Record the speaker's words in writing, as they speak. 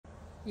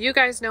You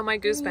guys know my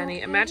goose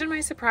Benny. Imagine my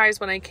surprise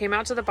when I came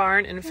out to the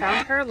barn and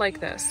found her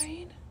like this.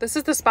 This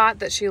is the spot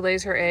that she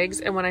lays her eggs,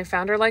 and when I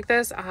found her like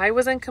this, I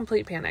was in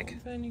complete panic.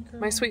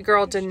 My sweet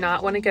girl did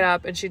not want to get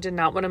up, and she did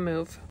not want to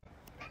move.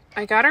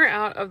 I got her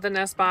out of the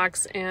nest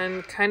box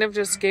and kind of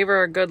just gave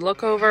her a good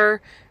look over.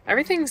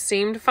 Everything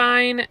seemed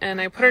fine, and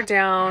I put her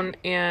down,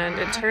 and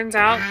it turns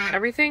out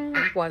everything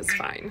was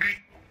fine.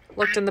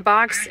 Looked in the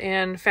box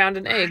and found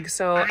an egg,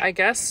 so I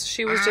guess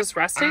she was just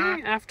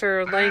resting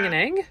after laying an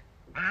egg?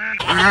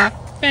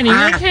 Benny,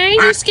 you okay?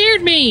 You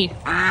scared me.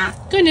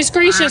 Goodness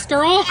gracious,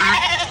 girl.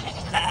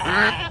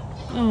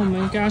 Oh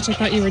my gosh, I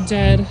thought you were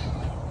dead.